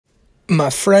My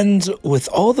friends, with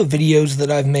all the videos that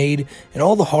I've made and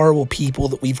all the horrible people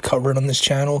that we've covered on this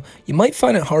channel, you might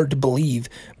find it hard to believe,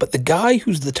 but the guy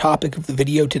who's the topic of the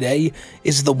video today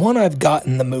is the one I've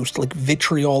gotten the most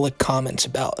vitriolic comments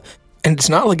about. And it's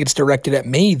not like it's directed at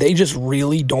me, they just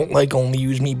really don't like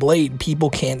OnlyUseMeBlade. People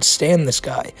can't stand this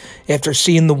guy. After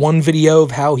seeing the one video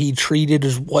of how he treated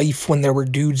his wife when there were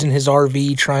dudes in his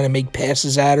RV trying to make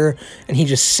passes at her, and he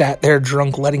just sat there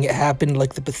drunk letting it happen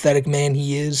like the pathetic man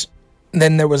he is.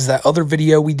 Then there was that other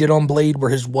video we did on Blade where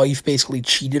his wife basically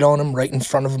cheated on him right in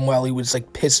front of him while he was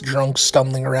pissed drunk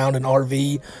stumbling around an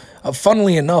RV.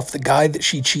 Funnily enough, the guy that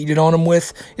she cheated on him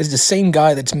with is the same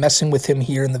guy that's messing with him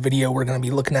here in the video we're going to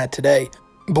be looking at today.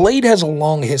 Blade has a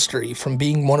long history from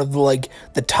being one of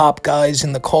the top guys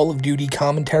in the Call of Duty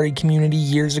commentary community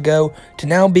years ago to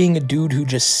now being a dude who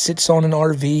just sits on an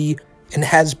RV and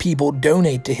has people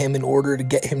donate to him in order to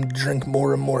get him to drink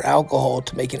more and more alcohol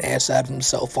to make an ass out of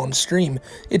himself on stream.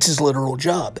 It's his literal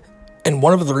job. And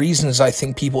one of the reasons I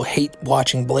think people hate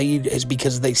watching Blade is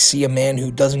because they see a man who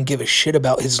doesn't give a shit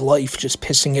about his life just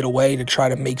pissing it away to try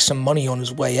to make some money on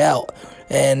his way out.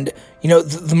 And, you know,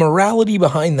 the morality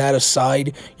behind that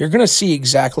aside, you're going to see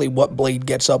exactly what Blade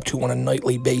gets up to on a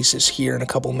nightly basis here in a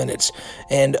couple minutes.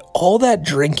 And all that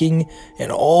drinking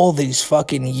and all these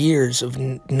fucking years of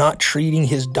not treating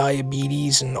his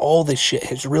diabetes and all this shit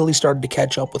has really started to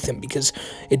catch up with him, because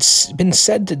it's been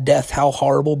said to death how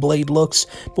horrible Blade looks.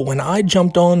 But when I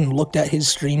jumped on and looked at his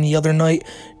stream the other night,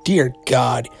 dear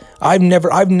God, I've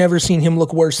never seen him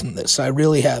look worse than this. I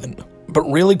really haven't. But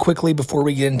really quickly before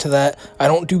we get into that, I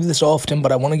don't do this often,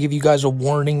 but I want to give you guys a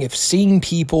warning. If seeing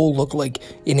people look like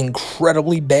in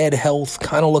incredibly bad health,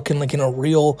 kind of looking like in a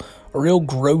real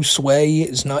gross way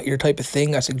is not your type of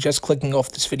thing, I suggest clicking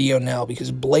off this video now,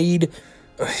 because Blade,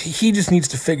 he just needs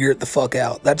to figure it the fuck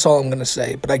out. That's all I'm going to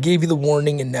say. But I gave you the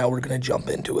warning, and now we're going to jump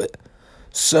into it.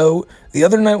 So, the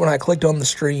other night when I clicked on the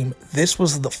stream, this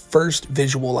was the first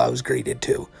visual I was greeted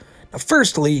to. Now,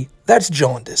 firstly, that's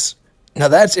jaundice. Now,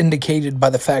 that's indicated by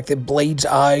the fact that Blade's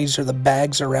eyes, or the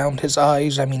bags around his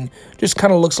eyes, I mean, just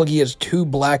kind of looks like he has two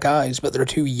black eyes, but they're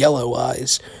two yellow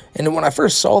eyes. And when I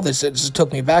first saw this, it just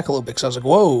took me back a little bit, because I was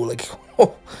like,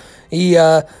 whoa,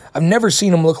 I've never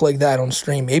seen him look like that on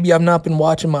stream. Maybe I've not been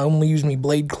watching my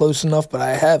OnlyUseMeBlade close enough, but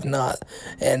I have not.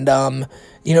 And,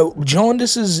 you know,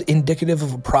 jaundice is indicative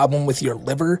of a problem with your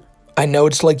liver. I know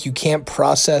it's like you can't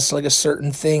process a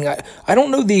certain thing. I don't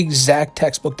know the exact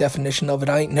textbook definition of it.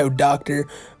 I ain't no doctor,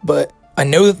 but I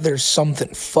know that there's something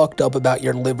fucked up about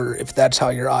your liver if that's how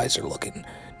your eyes are looking.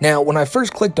 Now, when I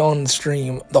first clicked on the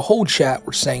stream, the whole chat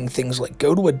were saying things like,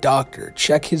 go to a doctor,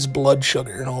 check his blood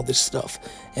sugar, and all this stuff.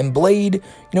 And Blade, you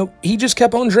know, he just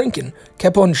kept on drinking,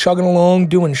 kept on chugging along,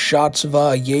 doing shots of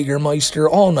Jägermeister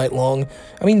all night long.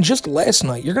 I mean, just last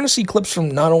night, you're going to see clips from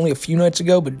not only a few nights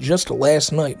ago, but just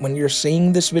last night when you're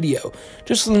seeing this video.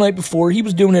 Just the night before, he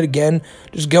was doing it again,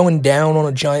 just going down on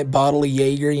a giant bottle of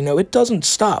Jaeger. You know, it doesn't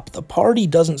stop. The party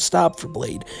doesn't stop for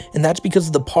Blade. And that's because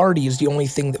the party is the only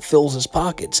thing that fills his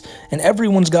pockets. And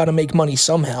everyone's got to make money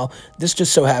somehow. This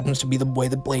just so happens to be the way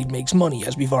that Blade makes money,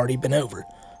 as we've already been over.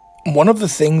 One of the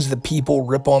things that people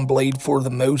rip on Blade for the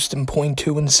most and point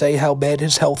to and say how bad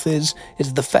his health is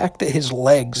the fact that his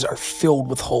legs are filled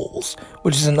with holes,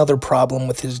 which is another problem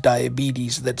with his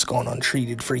diabetes that's gone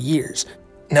untreated for years.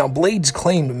 Now, Blade's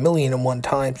claimed 1,000,001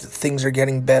 times that things are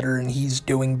getting better and he's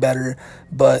doing better,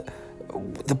 but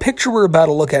the picture we're about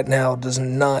to look at now does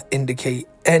not indicate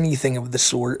anything of the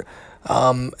sort.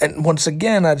 And once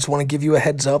again, I just want to give you a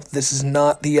heads up. This is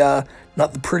not the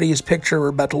prettiest picture we're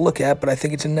about to look at, but I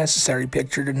think it's a necessary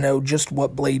picture to know just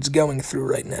what Blade's going through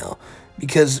right now.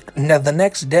 Because now the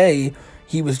next day,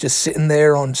 he was just sitting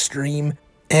there on stream,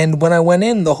 and when I went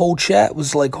in, the whole chat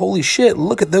was like, holy shit,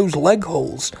 look at those leg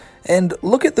holes. And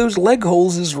look at those leg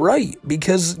holes is right,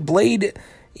 because Blade,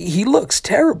 he looks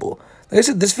terrible. Like I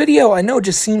said, this video, I know it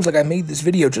just seems like I made this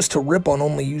video just to rip on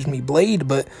OnlyUseMeBlade,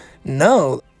 but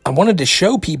no. I wanted to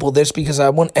show people this because I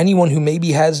want anyone who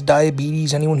maybe has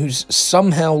diabetes, anyone who's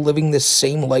somehow living this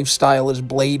same lifestyle as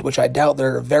Blade, which I doubt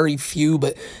there are very few,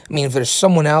 but I mean, if there's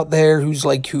someone out there who's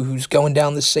who's going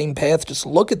down the same path, just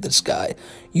look at this guy.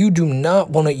 You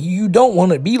don't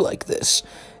want to be like this.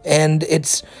 And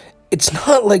it's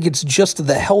not like it's just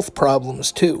the health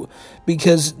problems, too,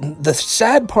 because the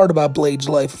sad part about Blade's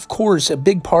life, of course, a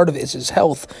big part of it is his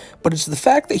health, but it's the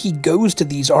fact that he goes to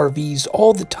these RVs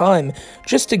all the time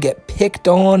just to get picked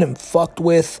on and fucked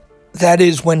with. That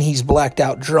is when he's blacked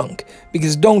out drunk.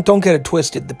 Because don't get it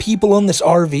twisted, the people on this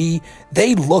RV,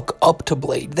 they look up to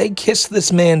Blade. They kiss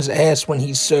this man's ass when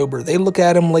he's sober. They look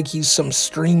at him like he's some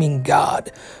streaming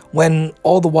god. When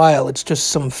all the while it's just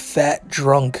some fat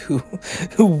drunk who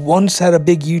once had a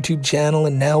big YouTube channel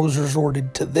and now has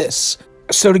resorted to this.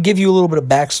 So to give you a little bit of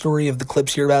backstory of the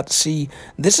clips you're about to see,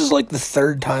 this is like the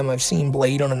third time I've seen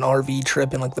Blade on an RV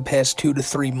trip in like the past 2 to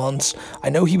 3 months. I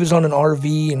know he was on an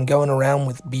RV and going around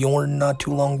with Bjorn not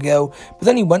too long ago, but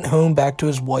then he went home back to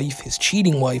his wife, his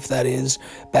cheating wife that is,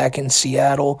 back in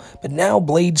Seattle. But now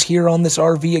Blade's here on this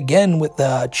RV again with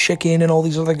Chicken and all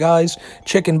these other guys.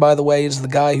 Chicken, by the way, is the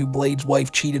guy who Blade's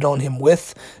wife cheated on him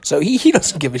with, so he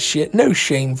doesn't give a shit. No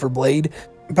shame for Blade.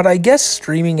 But I guess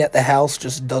streaming at the house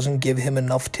just doesn't give him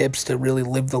enough tips to really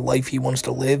live the life he wants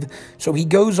to live. So he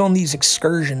goes on these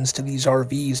excursions to these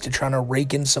RVs to try to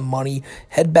rake in some money,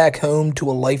 head back home to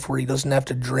a life where he doesn't have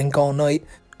to drink all night.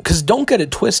 Because don't get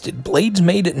it twisted, Blade's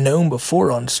made it known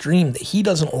before on stream that he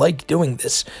doesn't like doing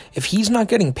this. If he's not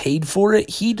getting paid for it,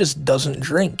 he just doesn't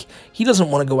drink. He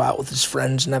doesn't want to go out with his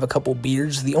friends and have a couple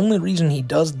beers. The only reason he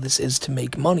does this is to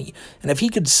make money. And if he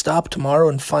could stop tomorrow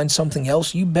and find something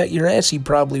else, you bet your ass he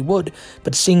probably would.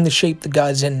 But seeing the shape the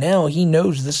guy's in now, he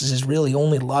knows this is his really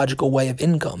only logical way of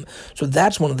income. So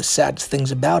that's one of the saddest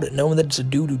things about it, knowing that it's a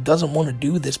dude who doesn't want to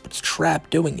do this but's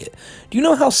trapped doing it. Do you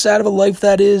know how sad of a life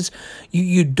that is?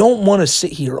 You don't want to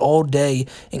sit here all day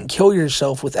and kill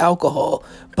yourself with alcohol,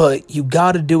 but you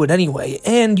gotta do it anyway,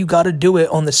 and you gotta do it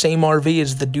on the same RV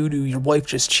as the dude who your wife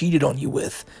just cheated on you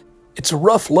with. It's a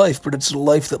rough life, but it's a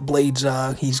life that Blade's,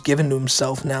 he's given to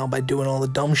himself now by doing all the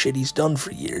dumb shit he's done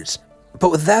for years. But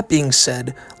with that being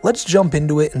said, let's jump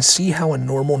into it and see how a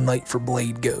normal night for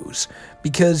Blade goes.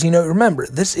 Because, you know, remember,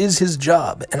 this is his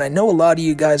job, and I know a lot of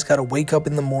you guys gotta wake up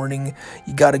in the morning,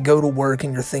 you gotta go to work,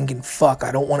 and you're thinking, fuck,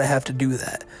 I don't want to have to do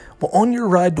that. Well, on your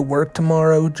ride to work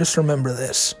tomorrow, just remember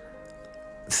this.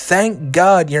 Thank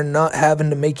God you're not having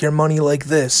to make your money like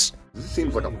this. This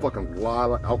seems like a fucking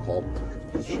lot of alcohol.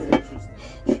 I think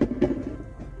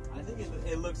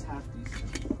it looks half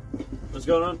decent. What's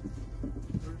going on?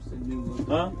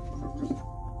 Huh?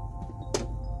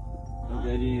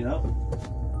 Okay, do you need help?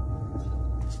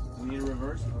 We need a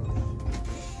reverse?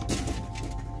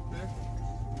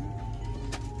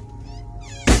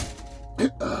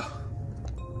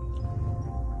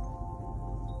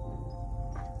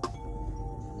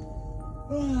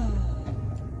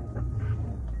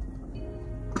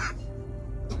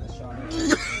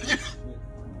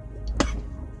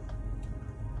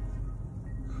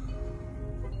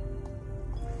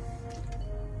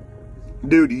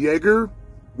 Dude, Jaeger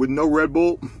with no Red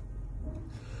Bull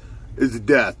is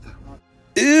death.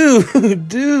 Ew,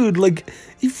 dude, like,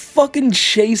 he fucking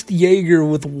chased Jaeger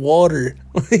with water.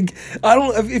 Like, I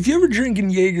don't, if you ever drinking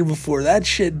Jaeger before, that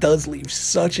shit does leave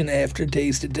such an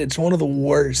aftertaste. It's one of the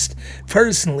worst,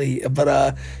 personally,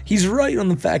 but, he's right on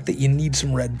the fact that you need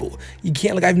some Red Bull. You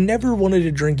can't, like, I've never wanted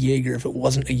to drink Jaeger if it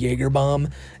wasn't a Jaeger bomb,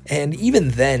 and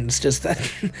even then, it's just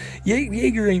that,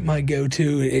 Jaeger ain't my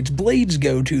go-to. It's Blade's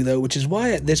go-to, though, which is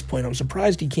why at this point, I'm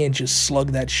surprised he can't just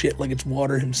slug that shit like it's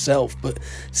water himself, but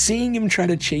seeing him try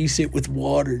to chase it with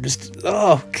water, just,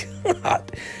 oh,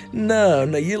 God, no,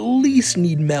 you at least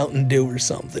need Mountain Dew or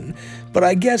something. But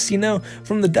I guess, you know,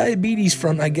 from the diabetes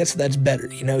front, I guess that's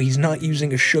better. You know, he's not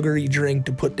using a sugary drink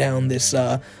to put down this,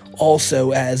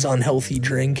 also as unhealthy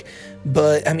drink.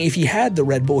 But, I mean, if he had the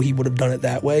Red Bull, he would have done it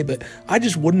that way. But I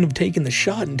just wouldn't have taken the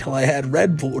shot until I had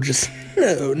Red Bull. Just,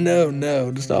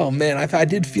 no. Just, oh, man, I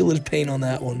did feel his pain on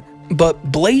that one.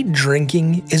 But Blade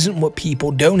drinking isn't what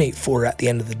people donate for at the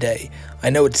end of the day. I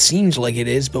know it seems like it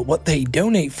is, but what they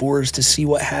donate for is to see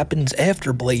what happens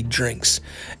after Blade drinks.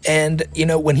 And, you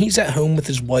know, when he's at home with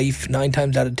his wife, 9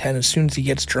 times out of 10, as soon as he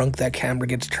gets drunk, that camera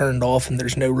gets turned off and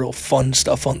there's no real fun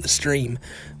stuff on the stream.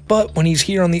 But when he's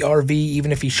here on the RV,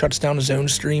 even if he shuts down his own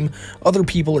stream, other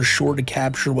people are sure to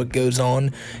capture what goes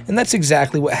on, and that's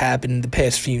exactly what happened the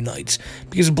past few nights,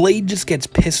 because Blade just gets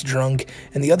pissed drunk,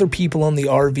 and the other people on the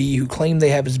RV who claim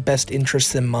they have his best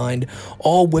interests in mind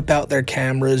all whip out their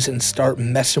cameras and start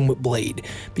messing with Blade,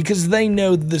 because they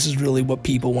know that this is really what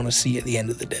people want to see at the end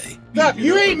of the day. Stop!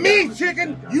 You ain't me,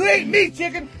 chicken! You ain't me,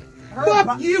 chicken!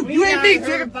 Fuck you! You ain't me,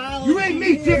 chicken! You ain't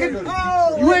me, chicken!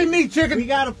 You ain't me, chicken! We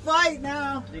got to fight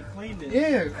now. They cleaned it.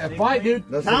 Yeah, a fight, dude.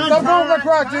 Stop going my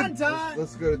crotch, dude.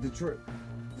 Let's go to Detroit.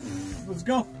 Let's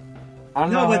go.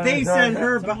 No, but they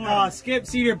said skip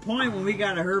Cedar Point when we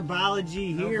got a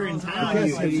herbology here in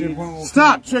town.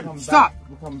 Stop, chicken! Stop!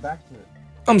 We'll come back to it.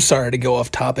 I'm sorry to go off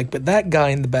topic, but that guy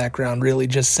in the background really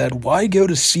just said, why go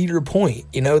to Cedar Point,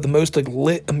 you know, the most like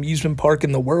lit amusement park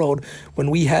in the world,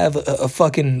 when we have a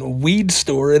fucking weed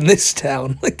store in this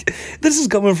town? Like, this is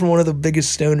coming from one of the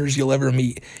biggest stoners you'll ever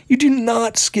meet. You do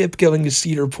not skip going to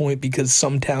Cedar Point because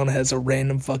some town has a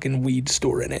random fucking weed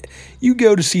store in it. You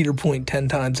go to Cedar Point 10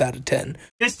 times out of 10.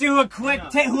 Just do a quick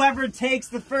whoever takes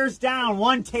the first down,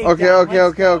 one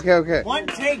takedown. Okay. One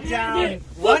takedown.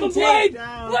 Flip him, Blade!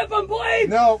 Flip him, Blade!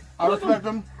 No, I respect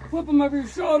him. Flip him over your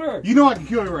shoulder. You know I can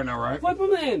kill you right now, right? Flip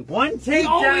him in. One takedown. He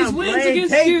always wins Blade.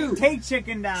 against you. Take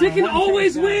chicken down. Chicken One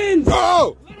always takedown. wins.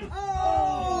 Oh!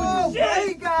 Oh,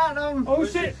 Blade got him. Oh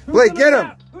shit. Blade, get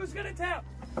him. Who's gonna tap?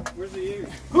 Where's the ear?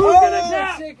 Who's gonna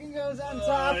tap? Chicken goes on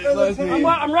top of the team.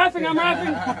 I'm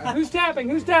reffing. Who's tapping?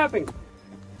 Who's tapping?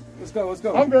 Let's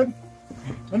go. I'm good.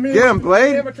 Get him,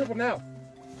 Blade. Have a triple now.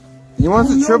 He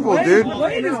wants a triple, dude.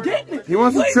 Blade is getting it. He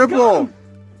wants a Blade's triple. got him.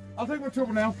 I'll take my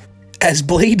triple now. As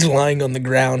Blade's lying on the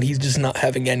ground, he's just not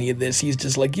having any of this. He's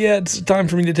just like, yeah, it's time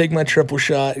for me to take my triple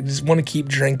shot. He just want to keep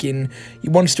drinking. He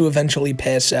wants to eventually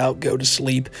pass out, go to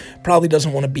sleep. Probably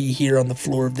doesn't want to be here on the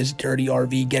floor of this dirty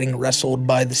RV getting wrestled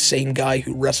by the same guy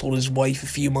who wrestled his wife a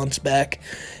few months back.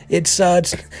 It's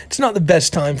not the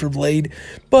best time for Blade,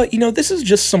 but, you know, this is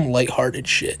just some lighthearted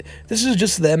shit. This is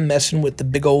just them messing with the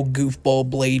big old goofball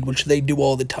Blade, which they do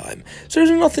all the time. So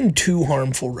there's nothing too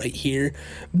harmful right here.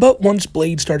 But once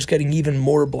Blade starts getting even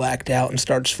more blacked out and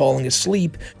starts falling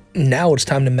asleep, now it's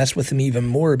time to mess with him even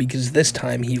more, because this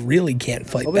time he really can't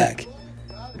fight back.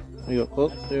 There you go. Oh,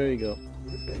 there you go.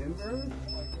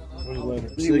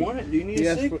 Do you want it? Do you need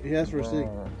a cig? He asked for a cig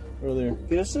earlier.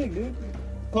 Get a cig, dude.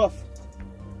 Puff.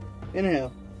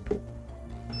 Inhale.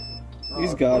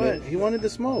 He's got it. He wanted to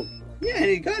smoke. Yeah,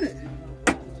 he got it.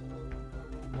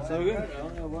 So good. I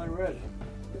only have one red.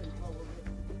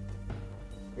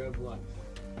 Go black.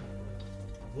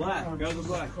 Black. Go the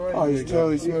black. Oh, he's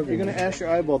totally smoking. You're gonna ash your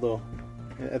eyeball though,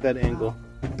 at that angle.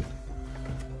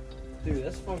 Dude,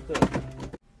 that's fucked up.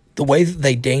 The way that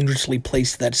they dangerously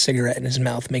placed that cigarette in his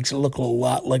mouth makes it look a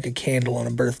lot like a candle on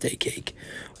a birthday cake,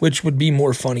 which would be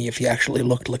more funny if he actually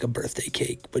looked like a birthday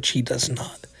cake, which he does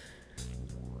not.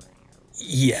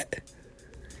 Yet.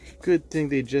 Good thing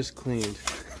they just cleaned.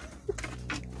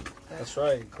 That's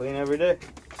right. Clean every day.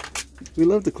 We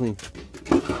love to clean.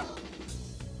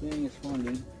 Cleaning is fun,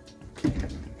 dude.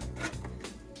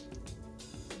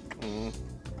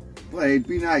 Blade,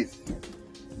 be nice.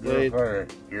 Blade,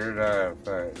 You're not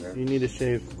fire. you need to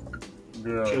shave.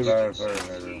 You're not fire.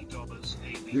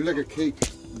 You're like a cake.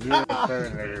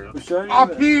 I'll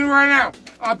pee right now.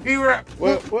 I'll pee right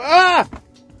now. Ah!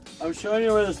 I'm showing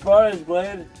you where the spot is,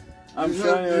 Blade. I'm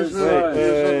showing you where the spot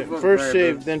is. First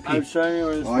shave, then I'm pee. showing you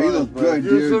where the spot Oh, you is. look good,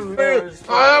 dude.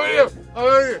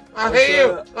 I hate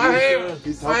you. I hate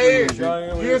you. I hate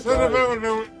you. You're son of a...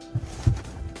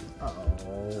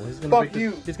 Fuck you.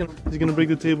 He's gonna break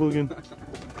the table again.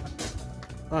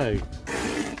 Hi.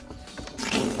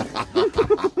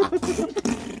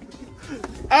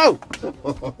 Ow!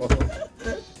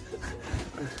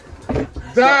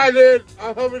 Die, dude.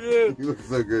 I hope it did. You look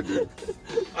so good, dude.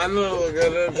 I know I look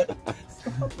good, dude.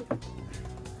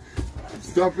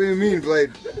 Stop being mean,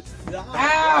 Blade.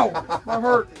 Ow! I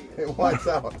hurt. It wipes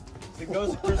out. It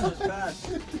goes to Christmas past.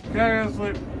 Go to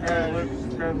sleep.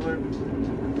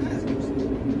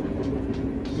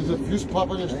 Is the fuse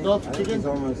popping your stuff, chicken? It's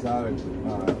almost out of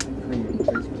cream and face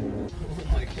cream.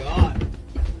 Oh my god.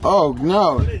 Oh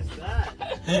no! What is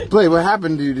that? Blade, what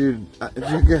happened to you, dude? Did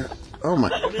you get? Oh my!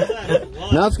 What is that?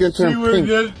 Now it's gonna turn pink.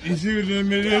 You see what I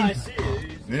mean? Yeah, I see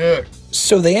it. Yeah.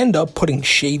 So they end up putting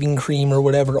shaving cream or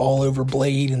whatever all over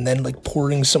Blade, and then like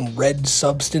pouring some red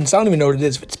substance. I don't even know what it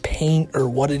is, if it's paint or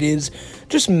what it is.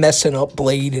 Just messing up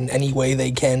Blade in any way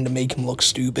they can to make him look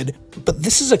stupid. But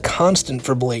this is a constant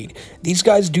for Blade. These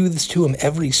guys do this to him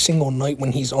every single night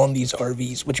when he's on these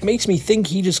RVs, which makes me think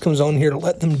he just comes on here to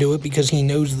let them do it because he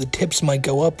knows the tips might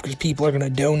go up because people are going to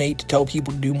donate to tell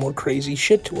people to do more crazy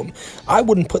shit to him. I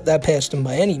wouldn't put that past him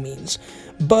by any means.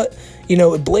 But, you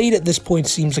know, Blade at this point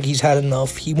seems like he's had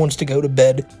enough. He wants to go to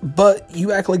bed. But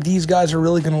you act like these guys are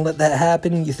really going to let that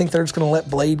happen? You think they're just going to let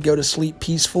Blade go to sleep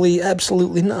peacefully?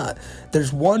 Absolutely not.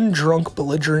 There's one drunk,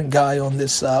 belligerent guy on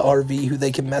this RV who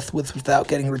they can mess with without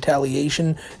getting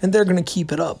retaliation, and they're going to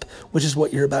keep it up, which is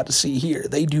what you're about to see here.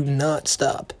 They do not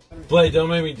stop. Blade, don't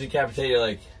make me decapitate your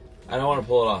leg. I don't want to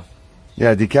pull it off.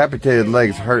 Yeah, decapitated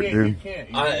legs hurt, dude.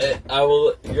 I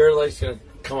will. Your leg's gonna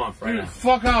come off right now.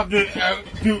 Fuck off, dude.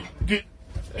 Dude.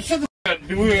 Shut the f up.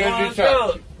 We're gonna do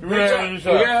something. We're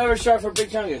gonna have a shot for Big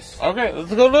Chungus. Okay,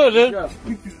 let's go do it, dude. Let's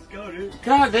go, dude.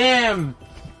 God damn.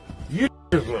 You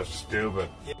This was stupid.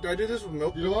 Do I do this with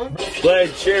milk? You want?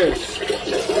 Blade, cheers.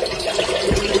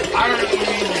 I don't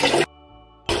even.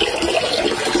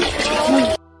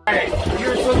 Hey,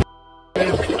 you're so.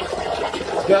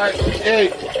 Guy, hey.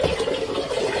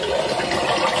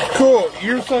 Cool,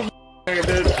 you're so.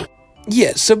 Dude.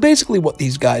 Yeah, so basically what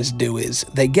these guys do is,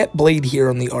 they get Blade here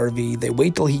on the RV, they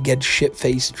wait till he gets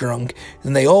shit-faced drunk,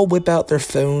 and they all whip out their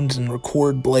phones and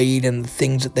record Blade and the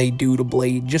things that they do to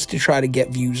Blade just to try to get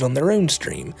views on their own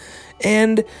stream.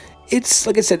 And it's,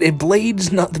 like I said, if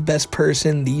Blade's not the best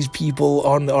person, these people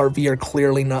on the RV are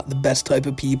clearly not the best type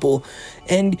of people,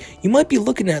 and you might be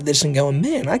looking at this and going,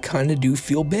 man, I kinda do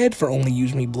feel bad for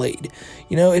OnlyUseMeBlade.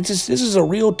 You know, it's just, this is a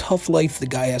real tough life the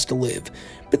guy has to live.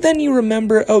 But then you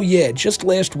remember, oh yeah, just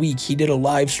last week he did a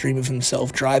live stream of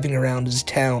himself driving around his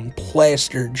town,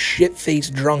 plastered,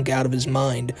 shit-faced drunk out of his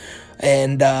mind.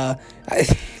 And,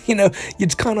 you know,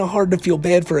 it's kind of hard to feel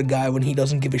bad for a guy when he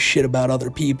doesn't give a shit about other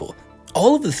people.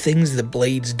 All of the things that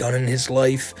Blade's done in his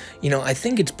life, you know, I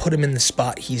think it's put him in the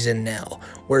spot he's in now,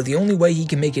 where the only way he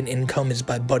can make an income is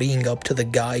by buddying up to the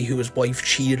guy who his wife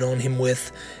cheated on him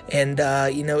with, and,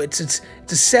 you know, it's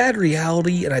a sad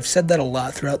reality, and I've said that a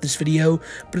lot throughout this video,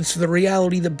 but it's the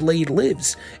reality that Blade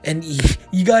lives, and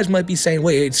you guys might be saying,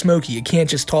 wait, Smokey, you can't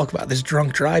just talk about this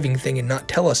drunk driving thing and not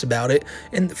tell us about it,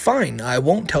 and fine, I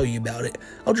won't tell you about it,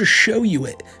 I'll just show you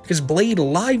it, because Blade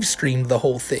live streamed the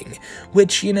whole thing,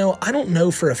 which, you know, I don't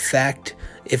know for a fact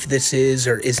if this is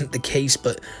or isn't the case,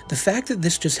 but the fact that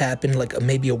this just happened like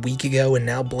maybe a week ago and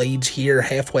now Blade's here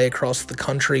halfway across the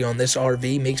country on this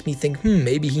RV makes me think,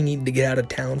 maybe he needed to get out of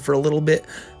town for a little bit,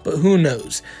 but who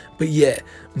knows. But yeah,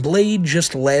 Blade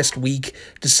just last week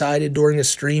decided during a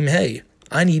stream, hey,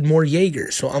 I need more Jaeger,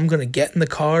 so I'm gonna get in the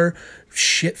car,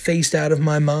 shit-faced out of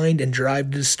my mind, and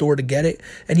drive to the store to get it.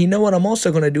 And you know what I'm also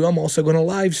gonna do? I'm also gonna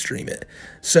live stream it.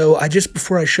 So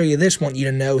before I show you this, want you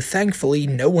to know, thankfully,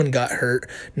 no one got hurt.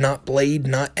 Not Blade,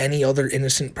 not any other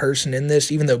innocent person in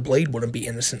this, even though Blade wouldn't be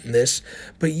innocent in this.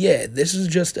 But yeah, this is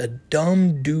just a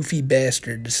dumb, doofy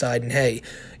bastard deciding, hey,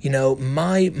 you know,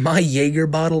 my Jaeger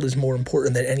bottle is more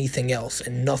important than anything else,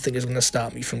 and nothing is gonna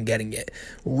stop me from getting it.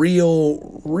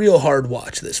 Real hard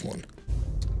watch, this one.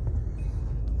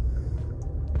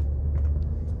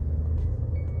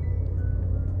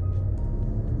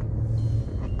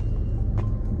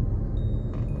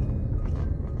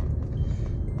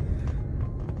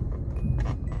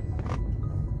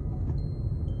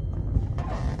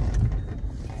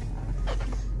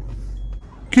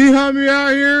 Can you help me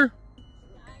out here?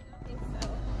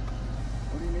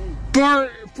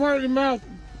 Fart in your mouth,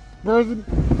 person.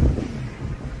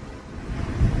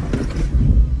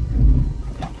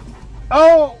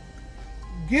 Oh,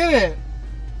 get it.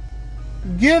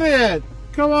 Get it.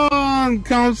 Come on,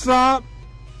 come stop.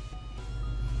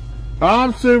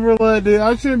 I'm super lit, dude.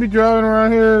 I shouldn't be driving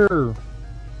around here.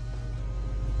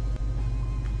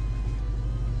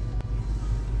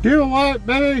 You what,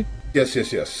 baby?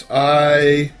 Yes.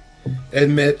 I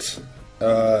admit,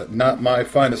 not my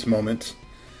finest moment,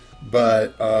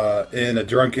 but in a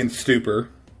drunken stupor,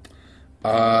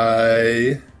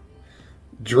 I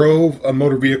drove a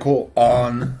motor vehicle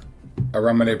around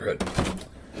my neighborhood.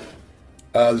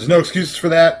 There's no excuses for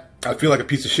that. I feel like a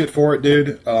piece of shit for it,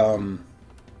 dude. Yeah,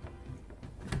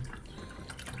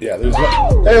 there's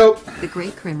no... The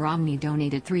great Krim Romney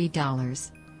donated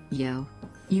 $3. Yo.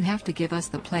 You have to give us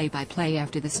the play-by-play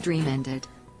after the stream ended.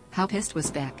 How pissed was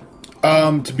Beck?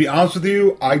 To be honest with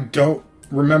you, I don't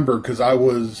remember because I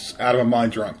was out of my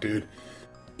mind drunk, dude.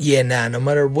 Yeah, nah, no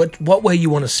matter what way you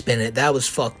want to spin it, that was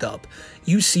fucked up.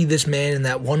 You see this man in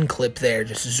that one clip there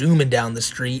just zooming down the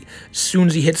street. As soon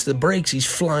as he hits the brakes, he's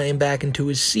flying back into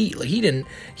his seat. Like, he didn't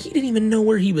even know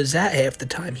where he was at half the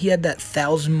time. He had that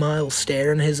 1,000-mile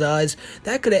stare in his eyes.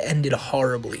 That could have ended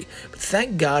horribly. But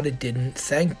thank God it didn't.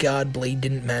 Thank God Blade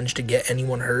didn't manage to get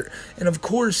anyone hurt. And of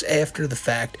course, after the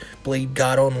fact, Blade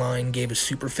got online, gave a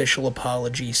superficial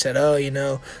apology, said, oh, you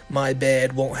know, my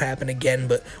bad, won't happen again.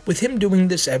 But with him doing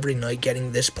this every night,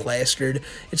 getting this plastered,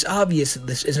 it's obvious that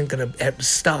this isn't going to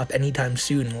stop anytime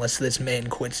soon unless this man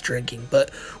quits drinking.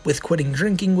 But with quitting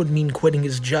drinking would mean quitting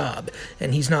his job,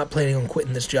 and he's not planning on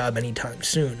quitting this job anytime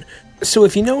soon. So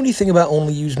if you know anything about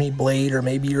OnlyUseMeBlade, or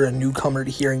maybe you're a newcomer to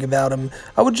hearing about him,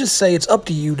 I would just say it's up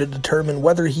to you to determine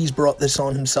whether he's brought this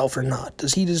on himself or not.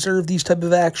 Does he deserve these type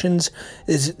of actions?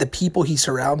 Is it the people he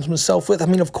surrounds himself with? I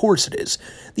mean, of course it is.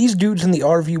 These dudes in the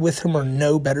RV with him are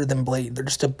no better than Blade. They're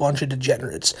just a bunch of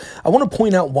degenerates. I want to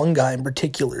point out one guy in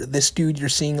particular. This dude you're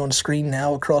seeing on screen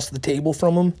now across the table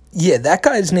from him. Yeah, that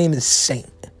guy's name is Saint.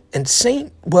 And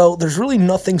Saint, well, there's really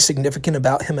nothing significant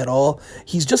about him at all.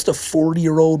 He's just a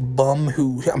 40-year-old bum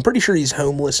who, I'm pretty sure he's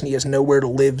homeless and he has nowhere to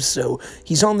live, so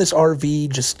he's on this RV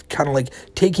just kind of like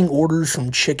taking orders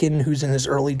from Chicken, who's in his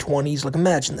early 20s. Like,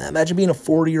 imagine that. Imagine being a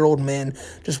 40-year-old man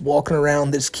just walking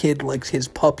around this kid like his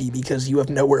puppy because you have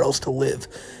nowhere else to live.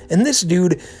 And this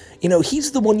dude, you know,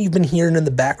 he's the one you've been hearing in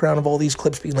the background of all these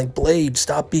clips being like, Blade,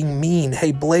 stop being mean.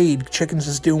 Hey, Blade, Chicken's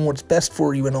is doing what's best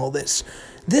for you and all this.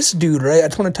 This dude, right, I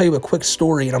just want to tell you a quick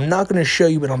story, and I'm not going to show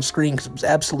you it on screen because it was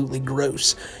absolutely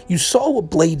gross. You saw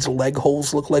what Blade's leg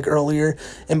holes look like earlier,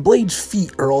 and Blade's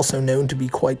feet are also known to be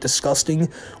quite disgusting.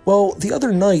 Well, the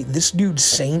other night, this dude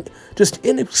Saint, just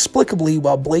inexplicably,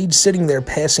 while Blade's sitting there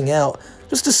passing out,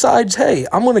 just decides, hey,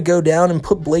 I'm going to go down and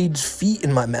put Blade's feet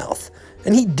in my mouth.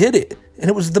 And he did it,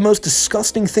 and it was the most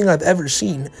disgusting thing I've ever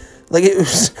seen. Like,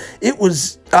 it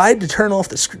was, I had to turn off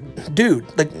the screen. Dude,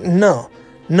 like, no,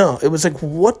 it was like,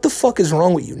 what the fuck is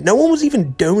wrong with you? No one was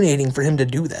even donating for him to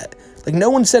do that. Like, no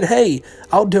one said, hey,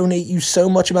 I'll donate you so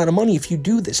much amount of money if you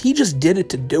do this. He just did it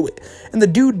to do it. And the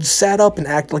dude sat up and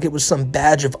acted like it was some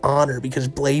badge of honor because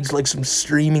Blade's like some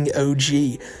streaming OG.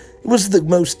 It was the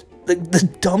most, like, the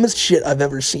dumbest shit I've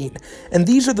ever seen. And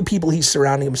these are the people he's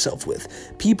surrounding himself with.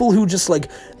 People who just, like,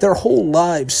 their whole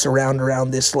lives surround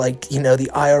around this, like, you know,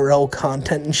 the IRL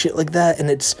content and shit like that.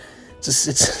 And it's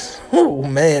oh,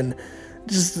 man.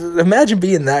 Just imagine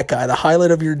being that guy. The highlight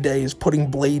of your day is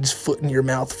putting Blade's foot in your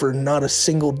mouth for not a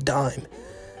single dime.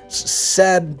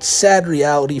 Sad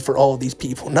reality for all of these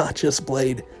people, not just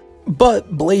Blade.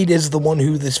 But Blade is the one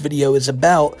who this video is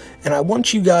about, and I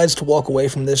want you guys to walk away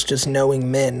from this just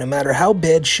knowing, man, no matter how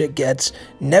bad shit gets,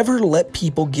 never let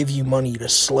people give you money to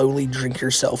slowly drink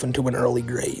yourself into an early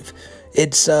grave.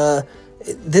 This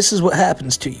is what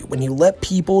happens to you. When you let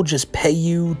people just pay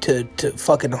you to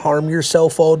fucking harm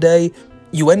yourself all day,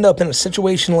 you end up in a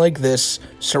situation like this,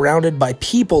 surrounded by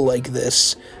people like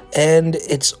this, and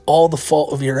it's all the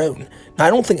fault of your own. Now, I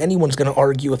don't think anyone's going to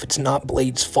argue if it's not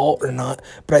Blade's fault or not,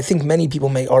 but I think many people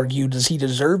may argue, does he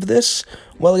deserve this?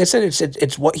 Well, like I said,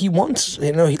 it's what he wants.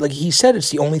 You know, like he said, it's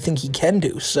the only thing he can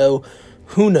do, so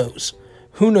who knows?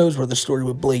 Who knows where the story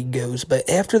with Blade goes, but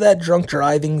after that drunk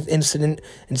driving incident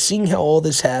and seeing how all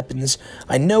this happens,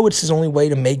 I know it's his only way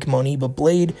to make money, but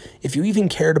Blade, if you even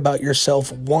cared about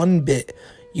yourself one bit,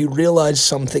 you'd realize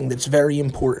something that's very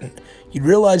important. You'd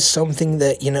realize something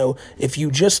that, you know, if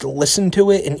you just listen to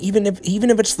it, and even if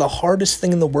it's the hardest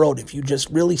thing in the world, if you just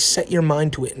really set your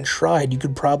mind to it and tried, you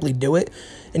could probably do it.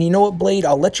 And you know what, Blade?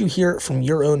 I'll let you hear it from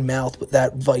your own mouth what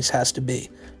that advice has to be.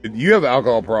 You have an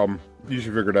alcohol problem. You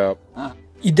should figure it out.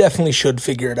 You definitely should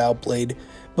figure it out, Blade.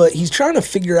 But he's trying to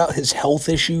figure out his health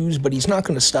issues, but he's not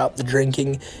going to stop the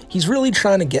drinking. He's really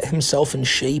trying to get himself in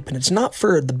shape, and it's not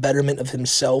for the betterment of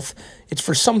himself. It's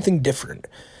for something different.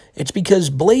 It's because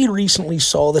Blade recently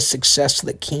saw the success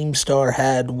that Keemstar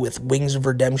had with Wings of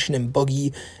Redemption and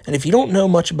Boogie, and if you don't know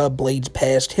much about Blade's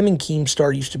past, him and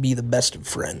Keemstar used to be the best of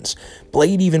friends.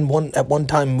 Blade even at one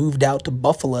time moved out to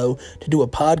Buffalo to do a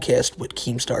podcast with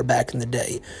Keemstar back in the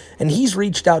day, and he's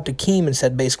reached out to Keem and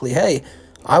said basically, hey,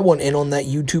 I want in on that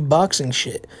YouTube boxing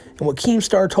shit. And what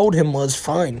Keemstar told him was,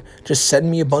 fine, just send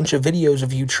me a bunch of videos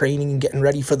of you training and getting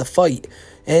ready for the fight.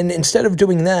 And instead of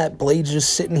doing that, Blade's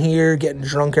just sitting here getting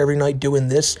drunk every night doing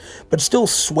this, but still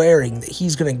swearing that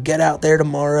he's going to get out there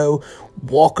tomorrow,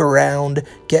 walk around,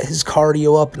 get his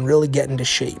cardio up, and really get into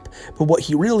shape. But what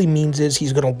he really means is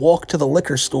he's going to walk to the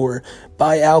liquor store,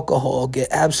 buy alcohol, get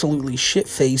absolutely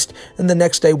shit-faced, and the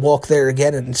next day walk there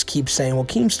again and just keep saying, well,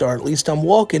 Keemstar, at least I'm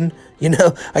walking. You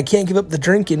know, I can't give up the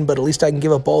drinking, but at least I can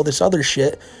give up all this other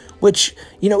shit. Which,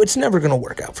 you know, it's never going to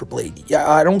work out for Blade. Yeah,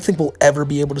 I don't think we'll ever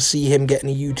be able to see him get in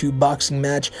a YouTube boxing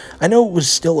match. I know it was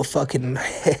still a fucking...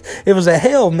 it was a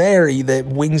Hail Mary that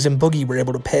Wings and Boogie were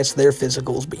able to pass their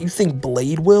physicals, but you think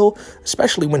Blade will?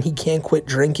 Especially when he can't quit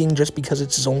drinking just because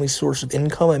it's his only source of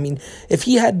income? I mean, if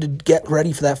he had to get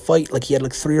ready for that fight, like he had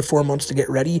like 3 or 4 months to get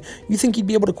ready, you think he'd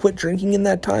be able to quit drinking in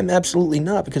that time? Absolutely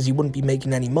not, because he wouldn't be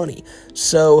making any money.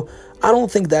 So... I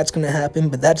don't think that's going to happen,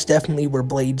 but that's definitely where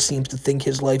Blade seems to think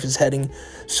his life is heading.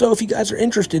 So if you guys are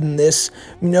interested in this,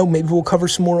 you know, maybe we'll cover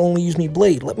some more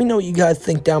OnlyUseMeBlade. Let me know what you guys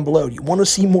think down below. Do you want to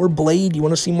see more Blade? Do you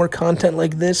want to see more content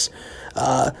like this?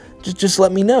 Just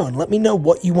let me know, and let me know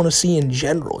what you want to see in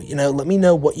general. You know, let me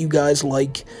know what you guys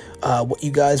like, what you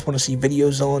guys want to see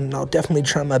videos on, and I'll definitely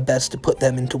try my best to put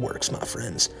them into works, my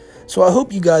friends. So I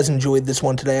hope you guys enjoyed this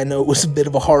one today. I know it was a bit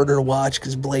of a harder watch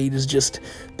because Blade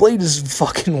is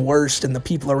fucking worst, and the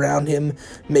people around him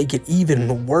make it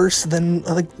even worse than,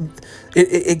 like,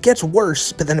 it gets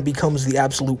worse, but then it becomes the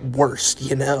absolute worst,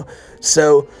 you know?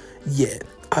 So, yeah.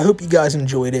 I hope you guys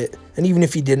enjoyed it, and even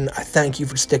if you didn't, I thank you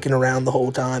for sticking around the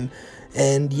whole time,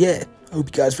 and yeah, I hope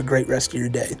you guys have a great rest of your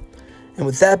day. And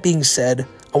with that being said,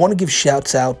 I want to give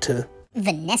shouts out to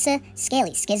Vanessa,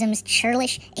 Scaly Schisms,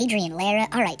 Churlish, Adrian Lara,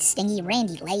 Alright Stingy,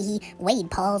 Randy Leahy,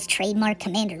 Wade Pauls, Trademark,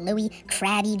 Commander Louie,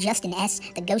 Krabby, Justin S.,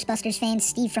 The Ghostbusters Fan,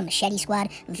 Steve from Machete Squad,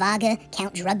 Vaga,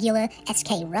 Count Drugula,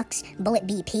 SK Rux, Bullet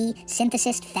BP,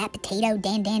 Synthesist, Fat Potato,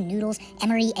 Dan Noodles,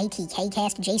 Emery, ATK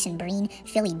Cast, Jason Breen,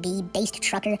 Philly B, Based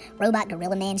Trucker, Robot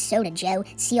Gorilla Man, Soda Joe,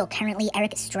 Seal Currently,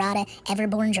 Eric Estrada,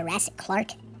 Everborn, Jurassic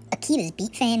Clark, Akita's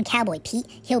Beat Fan, Cowboy Pete,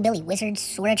 Hillbilly Wizard,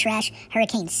 Sorta Trash,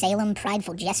 Hurricane Salem,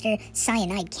 Prideful Jester,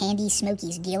 Cyanide Candy,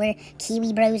 Smokey's Dealer,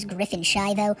 Kiwi Bros, Griffin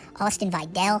Shivo, Austin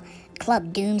Vidal,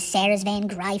 Club Doom, Sarah's Van,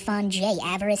 Gryphon, Jay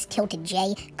Avarice, Tilted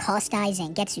J, Costai,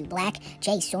 Zangetsu Black,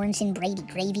 Jay Sorensen, Brady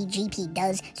Gravy, GP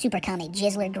Does, Super Kame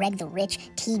Jizzler, Greg the Rich,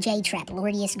 TJ Trap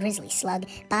Lordius, Grizzly Slug,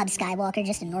 Bob Skywalker,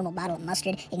 Just a Normal Bottle of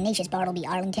Mustard, Ignatius Bartleby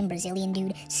Arlington, Brazilian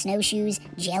Dude, Snowshoes,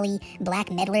 Jelly,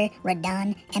 Black Meddler,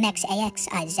 Radon,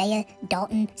 MXAX, Isaiah,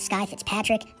 Dalton, Sky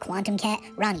Fitzpatrick, Quantum Cat,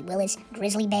 Ronnie Willis,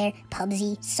 Grizzly Bear,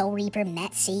 Pubsy, Soul Reaper,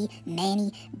 Matt C,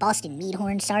 Manny, Boston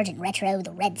Meadhorn, Sergeant Retro,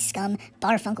 The Red Scum,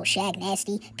 Barfunkel Shag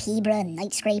Nasty, Pebra,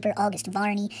 Night Scraper, August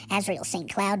Varney, Azrael St.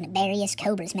 Cloud, Nefarious,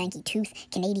 Cobra's Manky Tooth,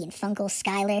 Canadian Funkle,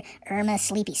 Skylar, Irma,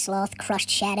 Sleepy Sloth, Crushed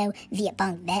Shadow, Viet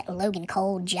Bong Vet, Logan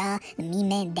Cole, Ja, The Mean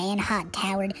Man Dan, Hod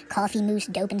Toward, Coffee Moose,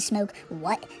 Dope and Smoke,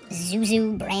 What,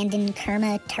 Zuzu, Brandon,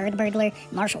 Kerma, Turgburglar,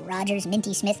 Marshall Rogers,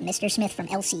 Minty Smith, Mr. Smith from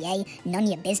LCA, None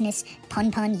Ya Business,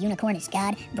 Pun Pun, Unicorn is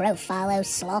God, Bro Follow,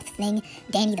 Sloth Thing,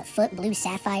 Danny the Foot, Blue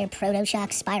Sapphire,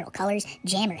 Protoshock, Spiral Colors,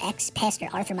 Jammer X, Pastor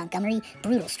Arthur Montgomery,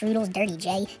 Brutal Strudels, Dirty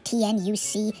J,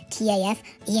 TNUC, TAF,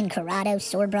 Ian Corrado,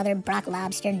 Sword Brother, Brock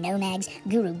Lobster, Nomags,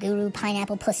 Guru,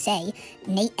 Pineapple Pussy,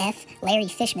 Nate F, Larry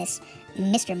Fishmas,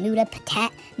 Mr. Muda, Patat,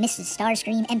 Mrs.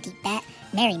 Starscream, Empty Bat,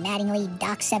 Mary Mattingly,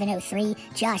 Doc 703,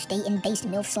 Josh Dayton, Based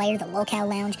Milf Slayer, The Locale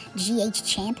Lounge, GH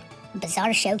Champ,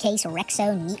 Bizarre Showcase,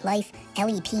 Rexo, Neat Life,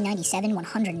 LEP 97,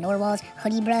 100 Norwalls,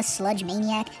 Hoodiebra, Sludge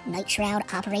Maniac, Night Shroud,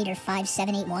 Operator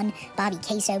 5781, Bobby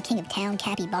Queso, King of Town,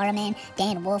 Capybara Man,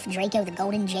 Dan Wolf, Draco the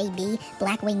Golden, JB,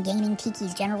 Blackwing Gaming,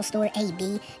 Tiki's General Store,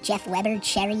 AB, Jeff Weber,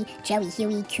 Cherry, Joey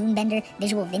Huey, Coonbender,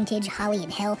 Visual Vintage, Holly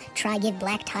in Hell, Try Give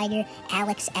Black Tiger,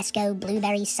 Alex Esco,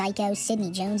 Blueberry Psycho,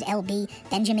 Sydney Jones, LB,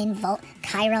 Benjamin Vault,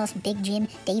 Kairos, Big Jim,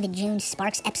 David June,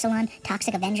 Sparks Epsilon,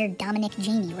 Toxic Avenger, Dominic,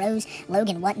 Jamie Rose,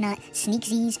 Logan Whatnot,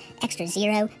 Sneakzies, Extra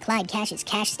Zero, Clyde Cash's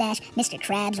Cash Stash, Mr.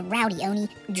 Krabs, Rowdy Oni,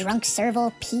 Drunk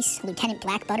Serval, Peace, Lieutenant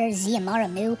Blackbutter,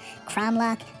 Ziamara Moo,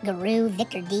 Cromlock, Guru,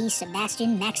 Victor D,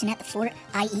 Sebastian, Maxing at the Fort,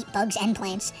 I Eat Bugs and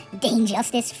Plants, Dane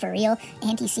Justice, For Real,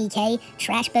 Anti-CK,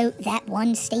 Trash Boat, That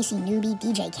One, Stacy Newbie,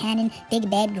 DJ Cannon, Big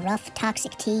Bad Gruff,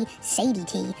 Toxic T, Sadie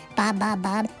T, Bob,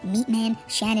 Meatman,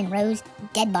 Shannon Rose,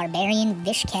 Dead Barbarian,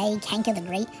 Vish K, Kanka the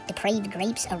Great, Depraved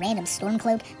Grapes, A Random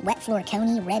Stormcloak, Wet Floor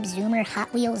Coney, Reb Zoomer,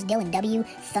 Hot Wheels, Dylan W,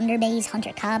 Thunderbaze,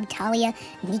 Hunter Cobb, Talia,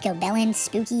 Nico Bellin,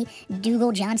 Spooky,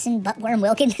 Dougal Johnson, Buttworm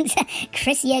Wilkins,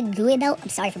 Chrisia Guibel, I'm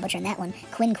sorry for butchering that one,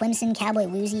 Quinn Quimson, Cowboy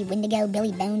Woozy, Wendigo,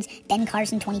 Billy Bones, Ben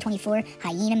Carson 2024,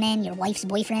 Hyena Man, Your Wife's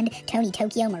Boyfriend, Tony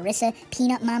Tokyo, Marissa,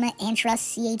 Peanut Mama,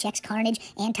 Antrust, CHX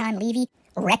Carnage, Anton Levy,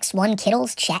 Rex 1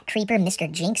 Kittles, Chat Creeper,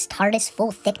 Mr. Jinx, TARDIS,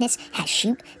 Full Thickness,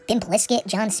 Hashoop, Bimp Liskit,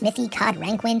 John Smithy, Cod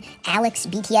Ranquin, Alex,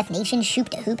 BTF Nation, Shoop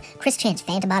to Hoop, Chris Chan's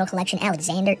Phantom Bottle Collection,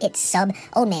 Alexander, It's Sub,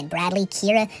 Old Man Bradley,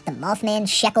 Kira, The Mothman,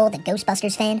 Shekel, The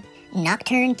Ghostbusters Fan,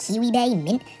 Nocturne, Kiwi Bay,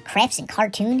 Mint, Crafts and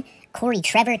Cartoon, Corey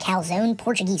Trevor, Calzone,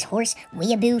 Portuguese Horse,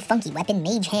 Weeaboo, Funky Weapon,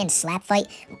 Mage Hand, Slap Fight,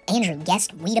 Andrew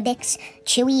Guest, Weetabix,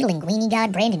 Chewy, Linguini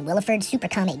God, Brandon Williford, Super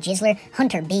Kame Jizzler,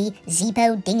 Hunter B,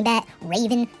 Zeepo, Dingbat,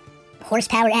 Raven,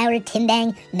 Horsepower Hour,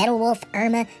 Timbang, Metal Wolf,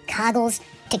 Irma, Coggles,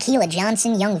 Tequila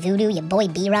Johnson, Young Voodoo, Your Boy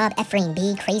B-Rob, Ephraim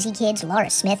B, Crazy Kids, Laura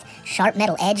Smith, Sharp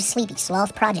Metal Edge, Sleepy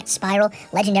Sloth, Project Spiral,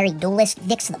 Legendary Duelist,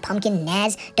 Vix the Pumpkin,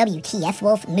 Naz, WTF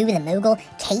Wolf, Moo the Mogul,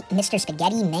 Kate, Mr.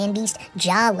 Spaghetti, Man Beast,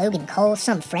 Ja, Logan Cole,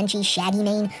 Some Frenchie, Shaggy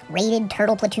Mane, Rated,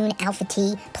 Turtle Platoon, Alpha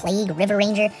T, Plague, River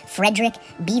Ranger, Frederick,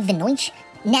 B. Vinoich,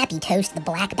 Nappy Toast, The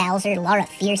Black Bowser, Laura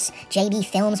Fierce, JB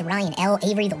Films, Ryan L,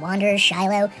 Avery the Wanderer,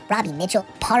 Shiloh, Robbie Mitchell,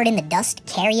 Pard in the Dust,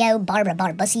 Cario, Barbara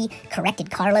Barbussy, Corrected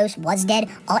Carlos, Was Dead,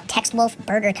 Alt Text Wolf,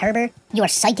 Burger Kerber, Your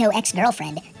Psycho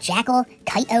Ex-Girlfriend, Jackal,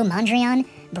 Kaito Mondrian,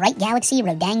 Bright Galaxy,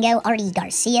 Rodango, Artie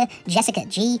Garcia, Jessica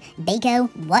G, Bako,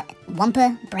 What,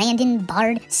 Wumpa, Brandon,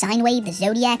 Bard, Sinewave, The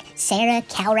Zodiac, Sarah,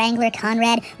 Cow Wrangler,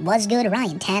 Conrad, Was Good,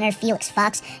 Ryan Tanner, Felix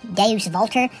Fox, Deus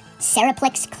Volter,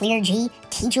 Seraplex, Clear G,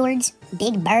 T-Jords,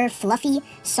 Big Burr, Fluffy,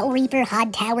 Soul Reaper,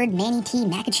 Hod Toward, Manny T,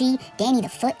 Makachi, Danny the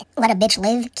Foot, Let a Bitch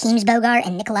Live, Keems Bogar,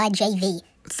 and Nikolai JV.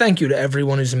 thank you to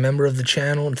everyone who's a member of the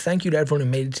channel, and thank you to everyone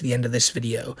who made it to the end of this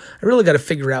video. I really got to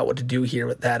figure out what to do here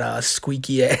with that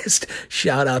squeaky-ass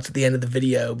shout-outs at the end of the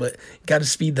video, but got to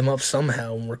speed them up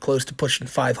somehow, and we're close to pushing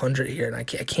 500 here, and I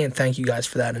can't thank you guys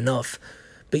for that enough.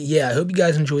 But yeah, I hope you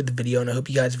guys enjoyed the video, and I hope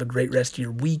you guys have a great rest of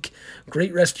your week,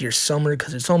 great rest of your summer,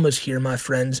 because it's almost here, my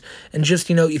friends. And just,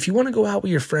 you know, if you want to go out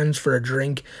with your friends for a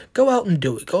drink, go out and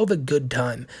do it. Go have a good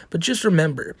time. But just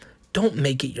remember, don't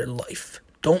make it your life.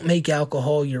 Don't make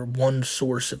alcohol your one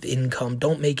source of income.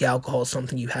 Don't make alcohol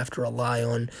something you have to rely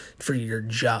on for your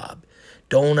job.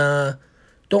 Don't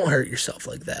hurt yourself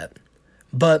like that.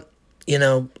 But, you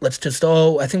know, let's just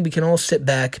I think we can all sit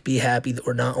back, be happy that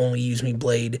we're not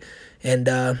OnlyUseMeBlade, and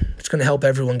it's going to help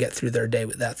everyone get through their day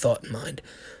with that thought in mind.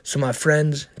 So my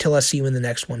friends, until I see you in the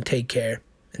next one, take care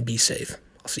and be safe.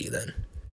 I'll see you then.